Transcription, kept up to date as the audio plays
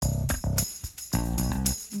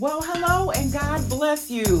Well, hello and God bless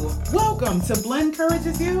you. Welcome to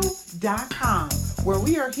BlenCouragesYou.com, where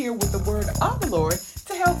we are here with the word of the Lord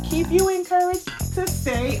to help keep you encouraged to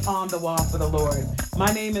stay on the walk for the Lord.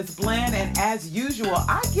 My name is Blen, and as usual,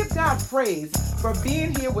 I give God praise for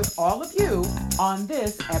being here with all of you on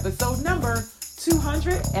this episode number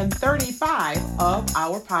 235 of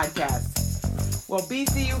our podcast. Well,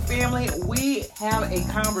 BCU family, we have a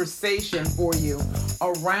conversation for you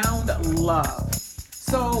around love.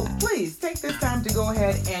 So please take this time to go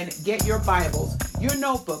ahead and get your Bibles, your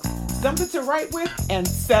notebooks, something to write with, and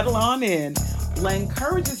settle on in. Blen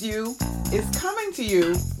Encourages You is coming to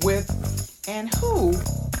you with And Who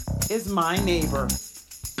is My Neighbor?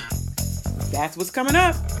 That's what's coming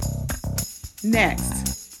up next.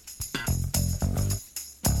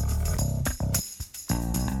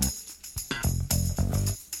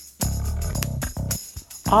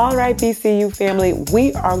 All right, BCU family,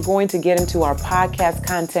 we are going to get into our podcast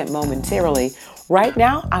content momentarily. Right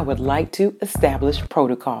now, I would like to establish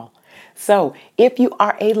protocol. So if you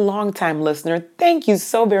are a longtime listener, thank you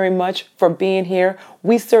so very much for being here.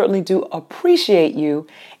 We certainly do appreciate you.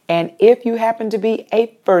 And if you happen to be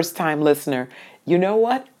a first-time listener, you know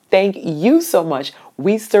what? Thank you so much.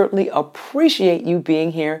 We certainly appreciate you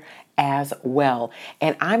being here as well.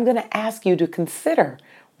 And I'm going to ask you to consider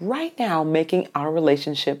right now making our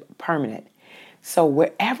relationship permanent. So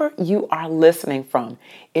wherever you are listening from,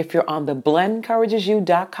 if you're on the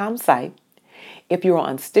BlenCouragesYou.com site, if you're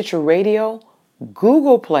on Stitcher Radio,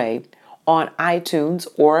 Google Play, on iTunes,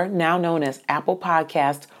 or now known as Apple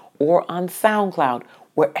Podcasts, or on SoundCloud,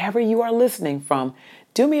 wherever you are listening from,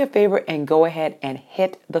 do me a favor and go ahead and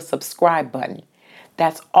hit the subscribe button.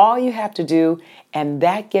 That's all you have to do, and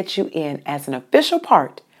that gets you in as an official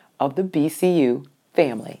part of the BCU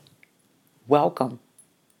family. Welcome.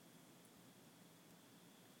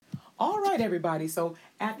 All right, everybody. So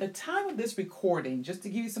at the time of this recording, just to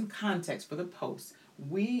give you some context for the post,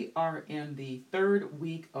 we are in the third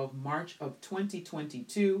week of March of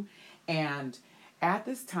 2022. And at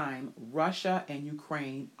this time, Russia and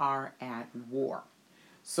Ukraine are at war.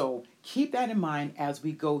 So keep that in mind as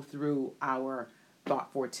we go through our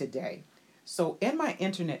thought for today. So in my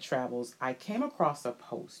internet travels, I came across a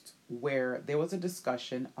post where there was a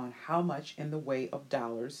discussion on how much in the way of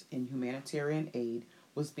dollars in humanitarian aid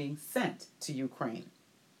was being sent to Ukraine.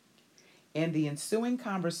 In the ensuing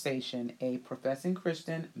conversation, a professing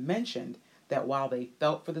Christian mentioned that while they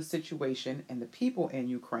felt for the situation and the people in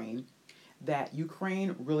Ukraine, that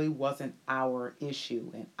Ukraine really wasn't our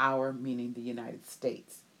issue, and our meaning the United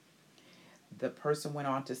States. The person went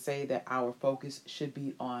on to say that our focus should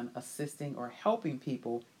be on assisting or helping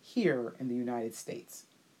people here in the United States.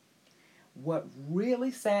 What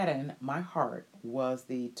really saddened my heart was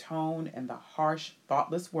the tone and the harsh,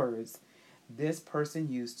 thoughtless words this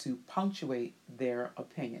person used to punctuate their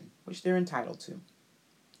opinion, which they're entitled to.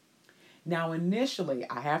 Now, initially,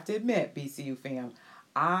 I have to admit, BCU fam,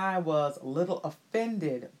 I was a little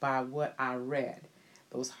offended by what I read.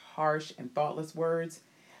 Those harsh and thoughtless words.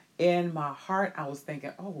 In my heart, I was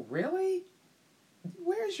thinking, oh, really?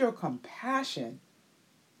 Where's your compassion?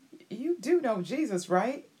 You do know Jesus,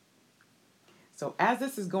 right? So as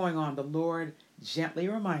this is going on, the Lord gently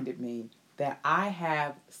reminded me that I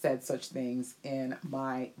have said such things in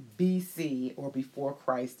my BC or before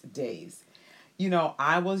Christ days.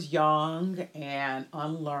 I was young and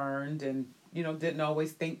unlearned and, didn't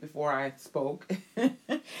always think before I spoke.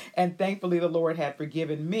 And thankfully, the Lord had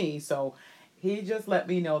forgiven me. So He just let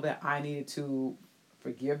me know that I needed to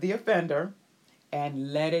forgive the offender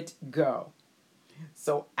and let it go.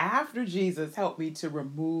 So after Jesus helped me to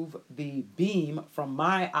remove the beam from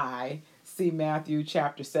my eye, see Matthew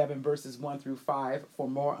chapter 7, verses 1 through 5 for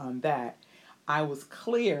more on that, I was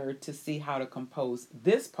clear to see how to compose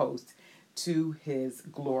this post to His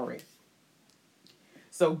glory.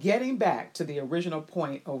 So getting back to the original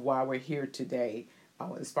point of why we're here today,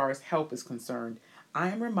 as far as help is concerned, I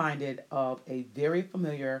am reminded of a very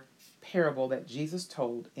familiar parable that Jesus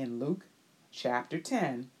told in Luke chapter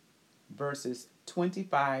 10, verses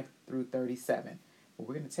 25 through 37.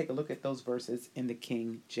 We're going to take a look at those verses in the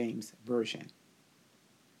King James Version.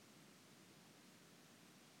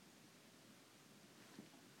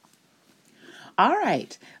 All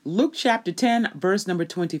right. Luke chapter 10, verse number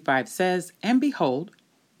 25 says, "And behold,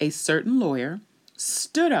 a certain lawyer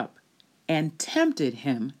stood up and tempted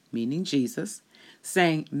him," meaning Jesus,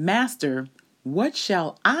 saying, "Master, what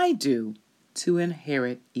shall I do to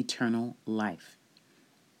inherit eternal life?"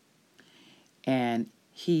 And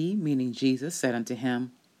he, meaning Jesus, said unto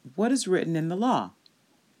him, "What is written in the law?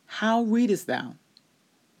 How readest thou?"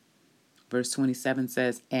 Verse 27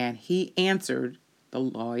 says, "And he answered The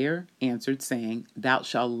lawyer answered, saying, Thou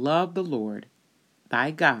shalt love the Lord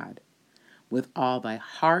thy God with all thy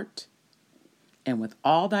heart, and with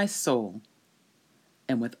all thy soul,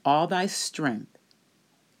 and with all thy strength,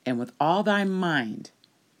 and with all thy mind,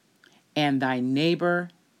 and thy neighbor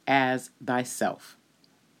as thyself.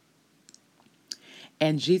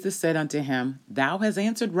 And Jesus said unto him, Thou hast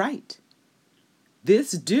answered right.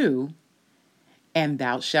 This do, and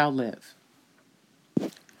thou shalt live.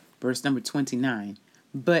 Verse number 29.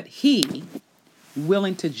 But he,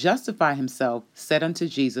 willing to justify himself, said unto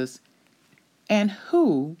Jesus, And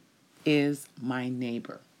who is my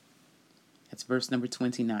neighbor? That's verse number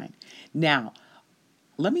 29. Now,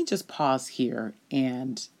 let me just pause here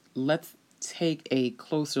and let's take a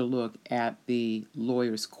closer look at the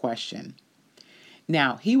lawyer's question.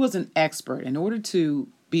 Now, he was an expert. In order to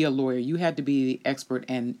be a lawyer, you had to be the expert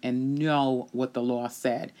and know what the law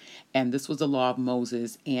said. And this was the law of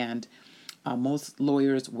Moses. And most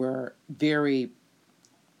lawyers were very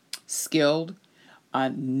skilled,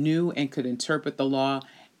 knew and could interpret the law.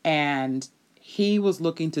 And he was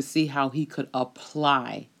looking to see how he could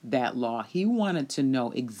apply that law. He wanted to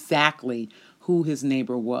know exactly who his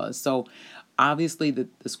neighbor was. So obviously the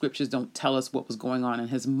scriptures don't tell us what was going on in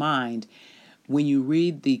his mind. When you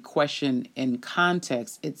read the question in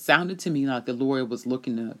context, it sounded to me like the lawyer was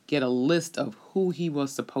looking to get a list of who he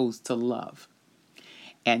was supposed to love.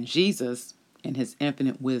 And Jesus, in his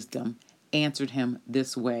infinite wisdom, answered him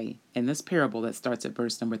this way in this parable that starts at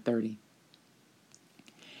verse number 30.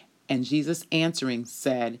 And Jesus answering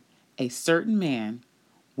said, A certain man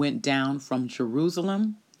went down from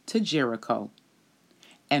Jerusalem to Jericho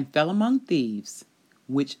and fell among thieves,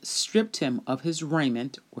 which stripped him of his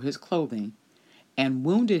raiment or his clothing, and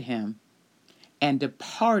wounded him, and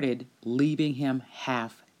departed, leaving him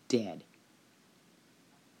half dead.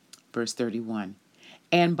 Verse 31.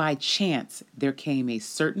 And by chance there came a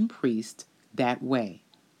certain priest that way.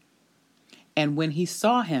 And when he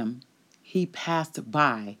saw him, he passed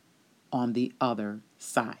by on the other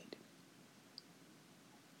side.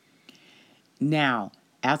 Now,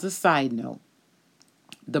 as a side note,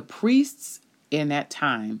 the priests in that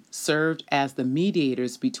time served as the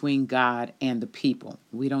mediators between God and the people.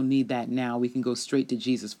 We don't need that now. We can go straight to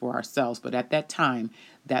Jesus for ourselves. But at that time,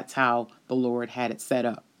 that's how the Lord had it set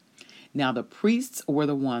up. Now, the priests were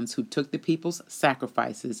the ones who took the people's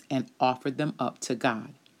sacrifices and offered them up to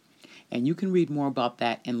God. And you can read more about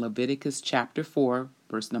that in Leviticus chapter 4,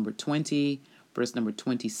 verse number 20, verse number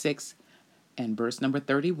 26, and verse number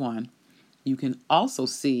 31. You can also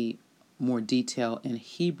see more detail in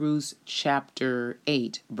Hebrews chapter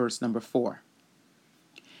 8, verse number 4.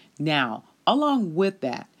 Now, along with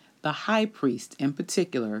that, the high priest in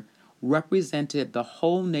particular represented the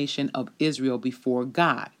whole nation of Israel before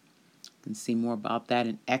God. You can see more about that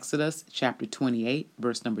in Exodus chapter 28,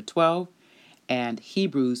 verse number 12, and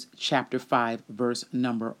Hebrews chapter 5, verse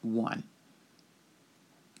number 1.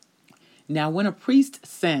 Now, when a priest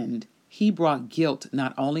sinned, he brought guilt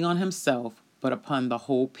not only on himself, but upon the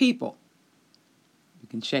whole people. You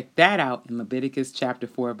can check that out in Leviticus chapter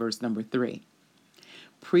 4, verse number 3.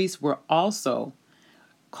 Priests were also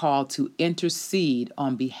called to intercede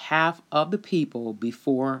on behalf of the people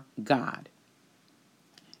before God.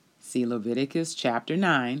 See Leviticus chapter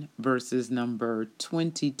 9, verses number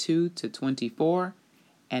 22 to 24,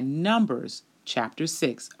 and Numbers chapter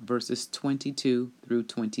 6, verses 22 through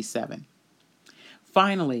 27.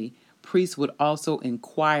 Finally, priests would also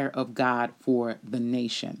inquire of God for the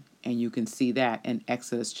nation, and you can see that in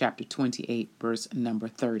Exodus chapter 28, verse number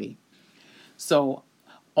 30. So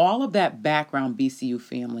all of that background, BCU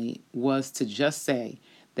family, was to just say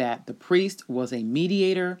that the priest was a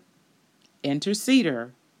mediator,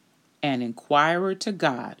 interceder, and inquirer to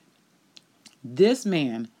God. This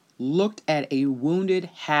man looked at a wounded,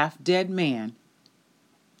 half-dead man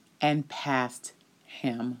and passed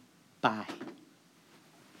him by.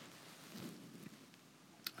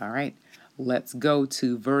 All right, let's go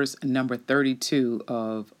to verse number 32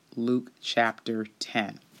 of Luke chapter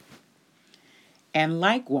 10. And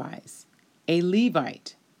likewise, a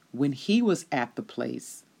Levite, when he was at the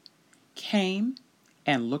place, came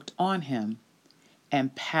and looked on him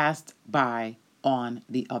and passed by on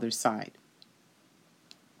the other side.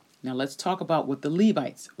 Now let's talk about what the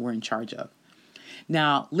Levites were in charge of.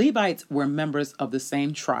 Now, Levites were members of the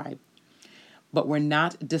same tribe, but were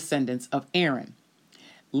not descendants of Aaron.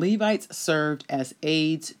 Levites served as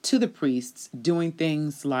aides to the priests, doing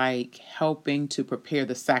things like helping to prepare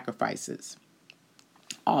the sacrifices.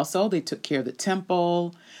 Also, they took care of the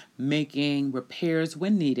temple, making repairs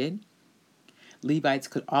when needed. Levites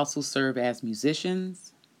could also serve as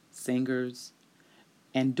musicians, singers,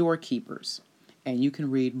 and doorkeepers. And you can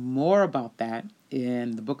read more about that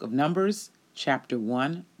in the book of Numbers, chapter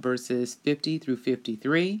 1, verses 50 through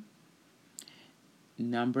 53.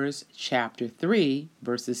 Numbers, chapter 3,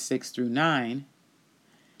 verses 6 through 9.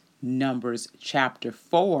 Numbers, chapter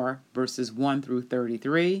 4, verses 1 through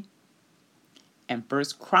 33. And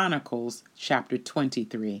First Chronicles, chapter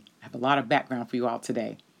 23. I have a lot of background for you all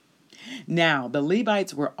today. Now, the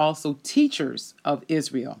Levites were also teachers of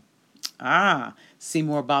Israel. See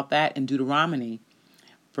more about that in Deuteronomy,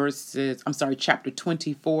 chapter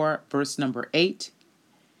 24, verse number 8,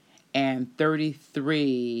 and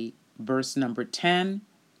 33, verse number 10,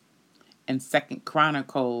 and 2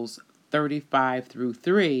 Chronicles 35 through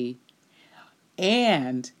 3,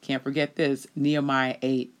 and can't forget this, Nehemiah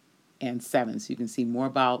 8 and 7. So you can see more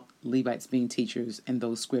about Levites being teachers in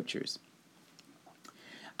those scriptures.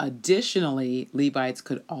 Additionally, Levites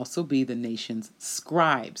could also be the nation's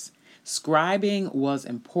scribes. Scribing was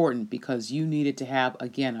important because you needed to have,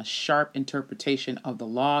 again, a sharp interpretation of the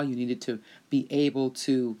law. You needed to be able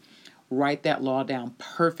to write that law down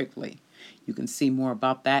perfectly. You can see more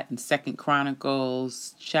about that in 2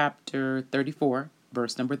 Chronicles chapter 34,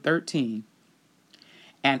 verse number 13.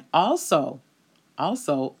 And also,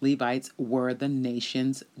 Levites were the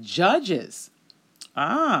nation's judges.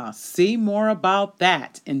 See more about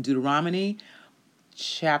that in Deuteronomy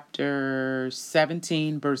chapter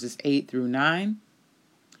 17, verses 8 through 9,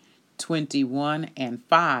 21 and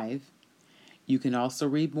 5. You can also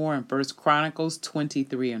read more in 1 Chronicles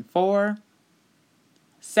 23 and 4,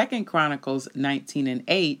 2 Chronicles 19 and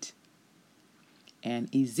 8,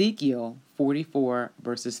 and Ezekiel 44,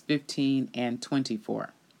 verses 15 and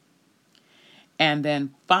 24. And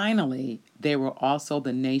then finally, they were also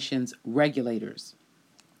the nation's regulators.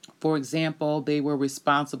 For example, they were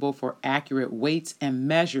responsible for accurate weights and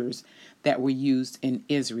measures that were used in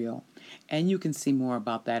Israel. And you can see more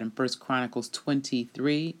about that in 1 Chronicles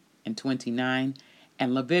 23 and 29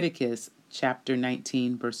 and Leviticus chapter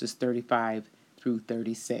 19, verses 35 through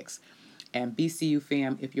 36. And BCU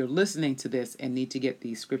fam, if you're listening to this and need to get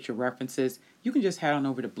these scripture references, you can just head on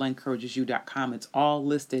over to BlenenCouragesYou.com. It's all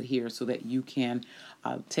listed here so that you can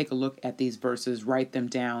take a look at these verses, write them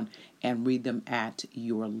down, and read them at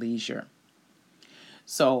your leisure.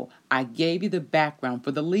 So I gave you the background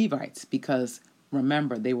for the Levites because,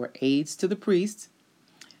 remember, they were aides to the priests.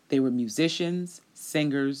 They were musicians,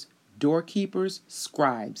 singers, doorkeepers,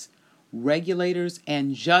 scribes, regulators,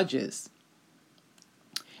 and judges.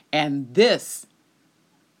 And this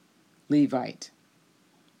Levite,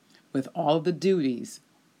 with all of the duties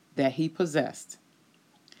that he possessed,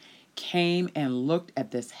 came and looked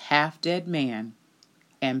at this half-dead man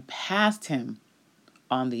and passed him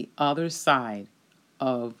on the other side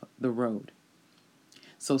of the road.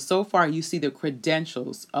 So far you see the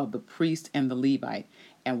credentials of the priest and the Levite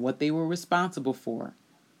and what they were responsible for.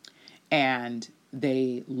 And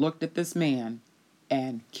they looked at this man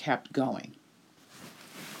and kept going.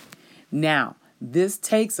 Now, this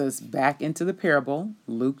takes us back into the parable,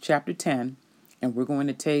 Luke chapter 10, and we're going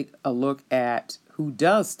to take a look at who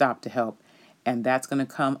does stop to help, and that's going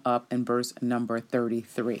to come up in verse number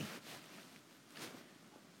 33.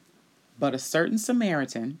 But a certain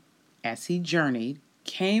Samaritan, as he journeyed,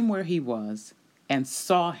 came where he was and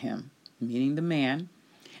saw him, meaning the man,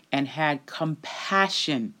 and had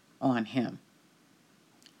compassion on him,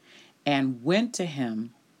 and went to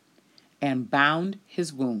him and bound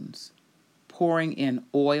his wounds, pouring in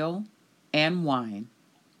oil and wine,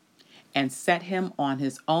 and set him on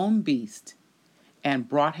his own beast, and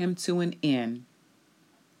brought him to an inn,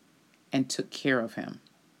 and took care of him.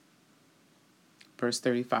 Verse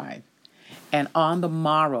 35. And on the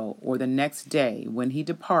morrow, or the next day, when he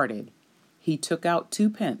departed, he took out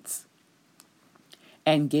 2 pence,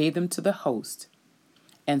 and gave them to the host,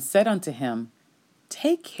 and said unto him,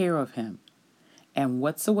 Take care of him, and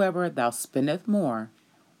whatsoever thou spendest more,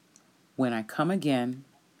 when I come again,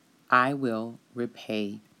 I will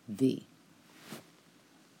repay thee.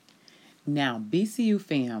 Now, BCU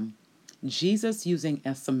fam, Jesus using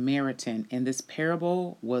a Samaritan in this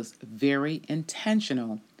parable was very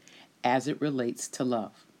intentional as it relates to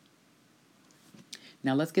love.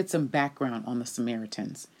 Now, let's get some background on the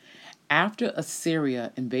Samaritans. After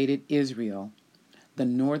Assyria invaded Israel, the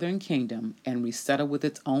northern kingdom, and resettled with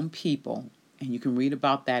its own people, and you can read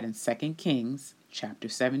about that in 2 Kings chapter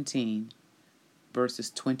 17,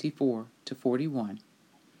 verses 24 to 41.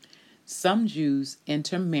 Some Jews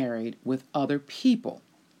intermarried with other people.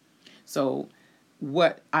 So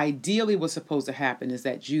what ideally was supposed to happen is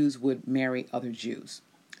that Jews would marry other Jews.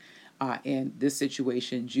 In this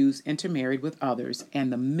situation, Jews intermarried with others,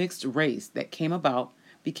 and the mixed race that came about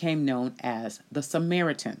became known as the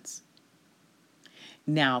Samaritans.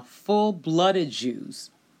 Now, full-blooded Jews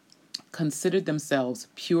considered themselves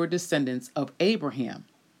pure descendants of Abraham,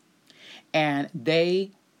 and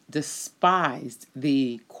they despised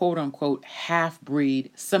the quote-unquote half-breed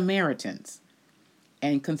Samaritans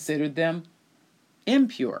and considered them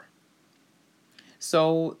impure.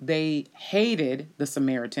 So they hated the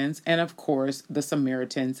Samaritans, and of course, the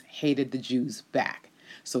Samaritans hated the Jews back.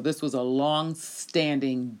 So this was a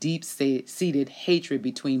long-standing, deep-seated hatred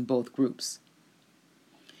between both groups.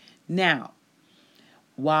 Now,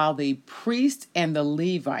 while the priest and the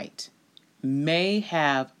Levite may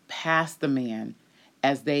have passed the man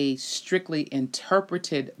as they strictly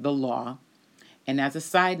interpreted the law, and as a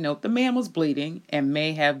side note, the man was bleeding and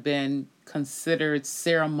may have been considered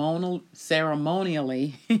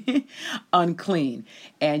ceremonially unclean.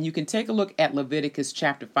 And you can take a look at Leviticus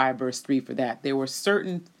chapter 5, verse 3 for that. There were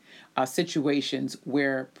certain situations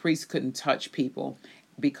where priests couldn't touch people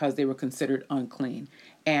because they were considered unclean.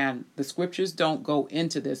 And the scriptures don't go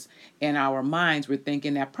into this. In our minds, we're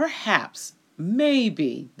thinking that perhaps,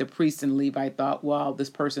 maybe the priest and Levite thought, well, this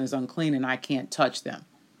person is unclean and I can't touch them.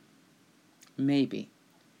 Maybe.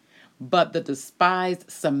 But the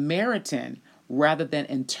despised Samaritan, rather than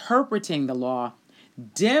interpreting the law,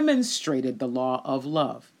 demonstrated the law of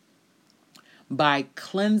love by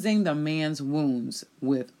cleansing the man's wounds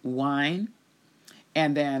with wine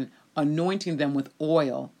and then anointing them with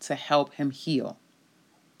oil to help him heal.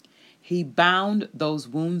 He bound those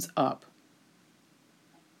wounds up.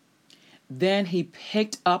 Then he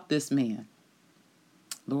picked up this man,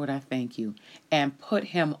 Lord, I thank you, and put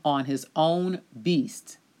him on his own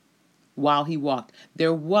beast while he walked.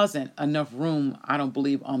 There wasn't enough room, I don't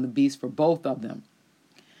believe, on the beast for both of them,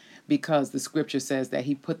 because the scripture says that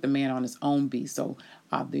he put the man on his own beast. So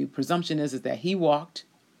the presumption is that he walked,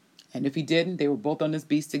 and if he didn't, they were both on this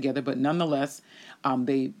beast together. But nonetheless,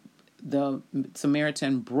 the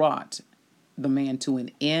Samaritan brought the man to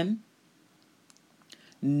an inn,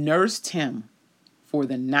 nursed him for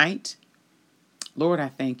the night. Lord, I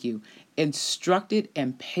thank you. Instructed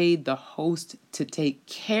and paid the host to take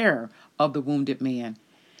care of the wounded man.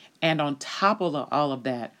 And on top of all of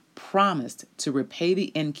that, promised to repay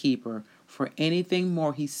the innkeeper for anything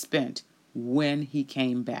more he spent when he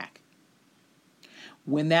came back.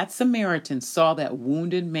 When that Samaritan saw that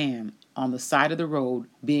wounded man on the side of the road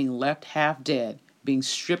being left half dead, being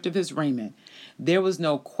stripped of his raiment, there was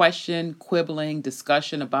no question, quibbling,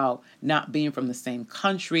 discussion about not being from the same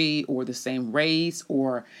country or the same race,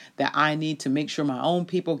 or that I need to make sure my own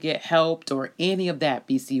people get helped, or any of that,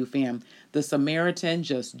 BCU fam. The Samaritan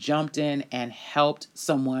just jumped in and helped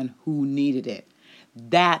someone who needed it.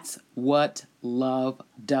 That's what love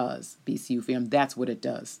does, BCU fam. That's what it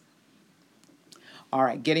does. All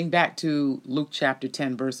right, getting back to Luke chapter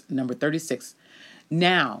 10, verse number 36.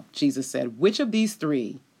 Now, Jesus said, which of these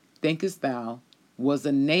three thinkest thou was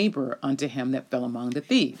a neighbor unto him that fell among the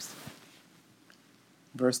thieves?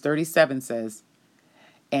 Verse 37 says,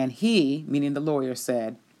 and he, meaning the lawyer,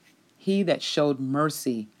 said, he that showed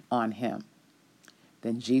mercy on him.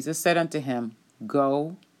 Then Jesus said unto him,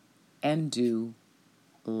 go and do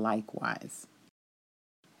likewise.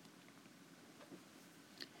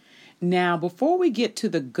 Now, before we get to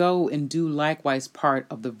the go and do likewise part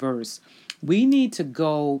of the verse, we need to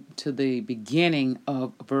go to the beginning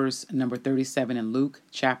of verse number 37 in Luke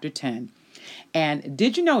chapter 10. And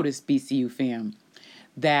did you notice, BCU fam,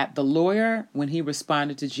 that the lawyer, when he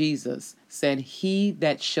responded to Jesus, said he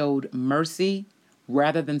that showed mercy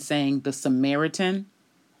rather than saying the Samaritan?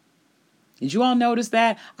 Did you all notice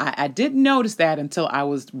that? I didn't notice that until I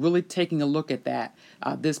was really taking a look at that,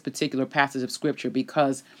 this particular passage of scripture,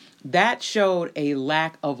 because that showed a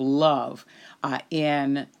lack of love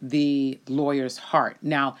in the lawyer's heart.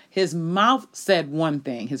 Now, his mouth said one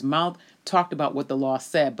thing. His mouth talked about what the law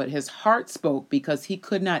said, but his heart spoke because he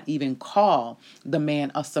could not even call the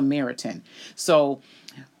man a Samaritan. So,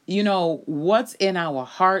 you know, what's in our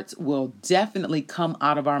hearts will definitely come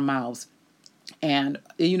out of our mouths. And,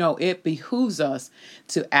 you know, it behooves us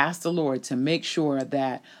to ask the Lord to make sure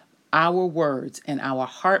that our words and our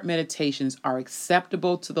heart meditations are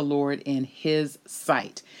acceptable to the Lord in his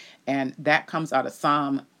sight. And that comes out of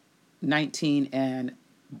Psalm 19 and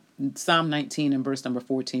verse number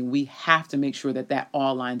 14. We have to make sure that that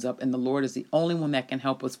all lines up, and the Lord is the only one that can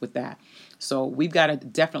help us with that. So we've got to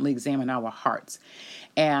definitely examine our hearts.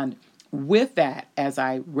 And with that, as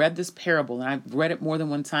I read this parable, and I've read it more than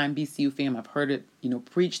one time, BCU fam, I've heard it,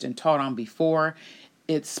 preached and taught on before.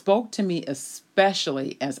 It spoke to me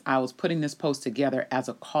especially as I was putting this post together as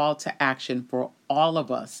a call to action for all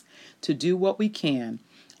of us to do what we can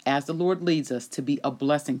as the Lord leads us to be a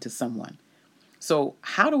blessing to someone. So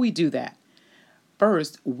how do we do that?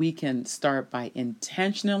 first, we can start by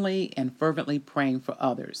intentionally and fervently praying for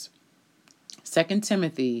others. 2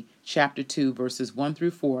 Timothy chapter 2, verses 1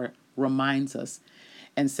 through 4 reminds us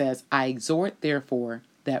and says, I exhort, therefore,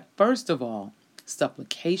 that first of all,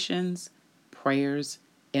 supplications, prayers,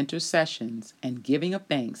 intercessions, and giving of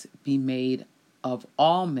thanks be made of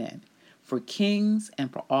all men, for kings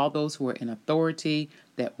and for all those who are in authority,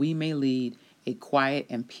 that we may lead a quiet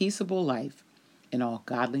and peaceable life in all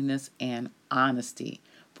godliness and honesty.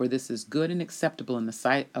 For this is good and acceptable in the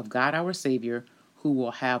sight of God our Savior, who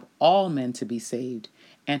will have all men to be saved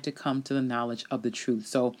and to come to the knowledge of the truth.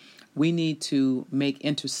 So we need to make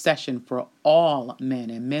intercession for all men,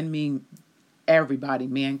 and men mean everybody,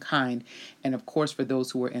 mankind, and of course for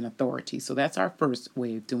those who are in authority. So that's our first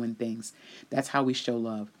way of doing things. That's how we show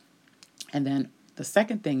love. And then the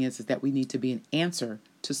second thing is that we need to be an answer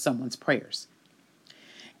to someone's prayers.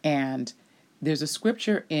 And there's a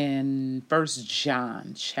scripture in 1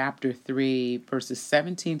 John chapter 3, verses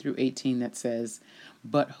 17 through 18 that says,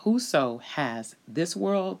 But whoso has this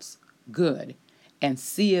world's good, and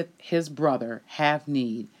seeth his brother have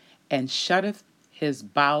need, and shutteth his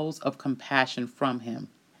bowels of compassion from him,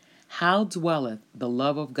 how dwelleth the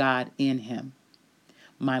love of God in him?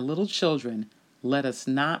 My little children, let us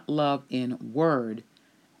not love in word,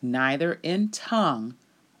 neither in tongue,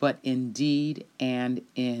 but in deed and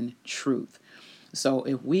in truth. So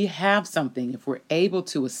if we have something, if we're able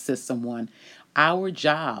to assist someone, our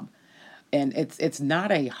job, and it's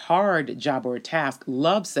not a hard job or a task.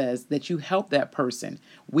 Love says that you help that person.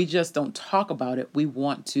 We just don't talk about it. We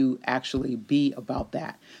want to actually be about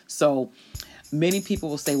that. So many people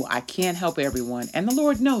will say, well, I can't help everyone. And the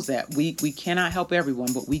Lord knows that. We cannot help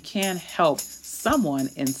everyone, but we can help someone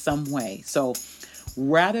in some way. So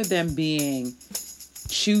rather than being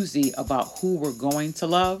choosy about who we're going to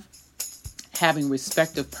love, having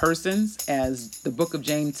respect of persons, as the book of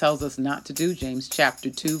James tells us not to do, James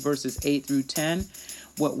chapter 2, verses 8 through 10,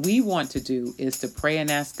 what we want to do is to pray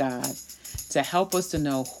and ask God to help us to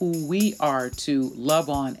know who we are to love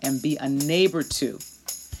on and be a neighbor to,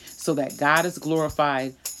 so that God is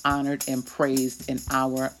glorified, honored, and praised in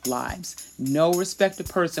our lives. No respect of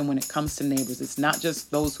person when it comes to neighbors. It's not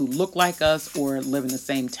just those who look like us or live in the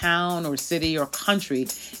same town or city or country.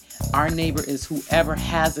 Our neighbor is whoever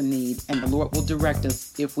has a need, and the Lord will direct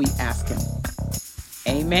us if we ask him.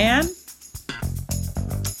 Amen.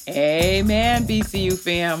 Amen, BCU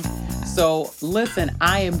fam. So listen,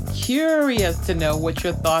 I am curious to know what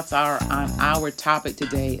your thoughts are on our topic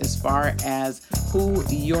today as far as who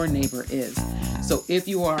your neighbor is. So if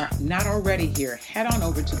you are not already here, head on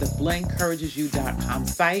over to the blenencouragesyou.com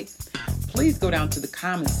site. Please go down to the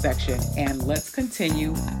comments section and let's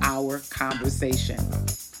continue our conversation.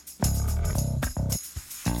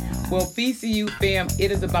 Well, BCU fam,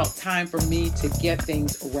 it is about time for me to get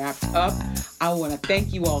things wrapped up. I want to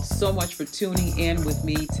thank you all so much for tuning in with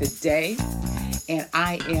me today. And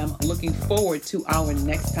I am looking forward to our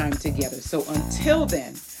next time together. So until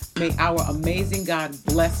then, may our amazing God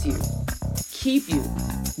bless you, keep you,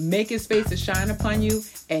 make his face to shine upon you,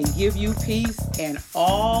 and give you peace and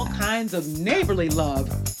all kinds of neighborly love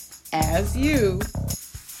as you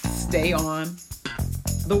stay on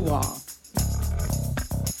the wall.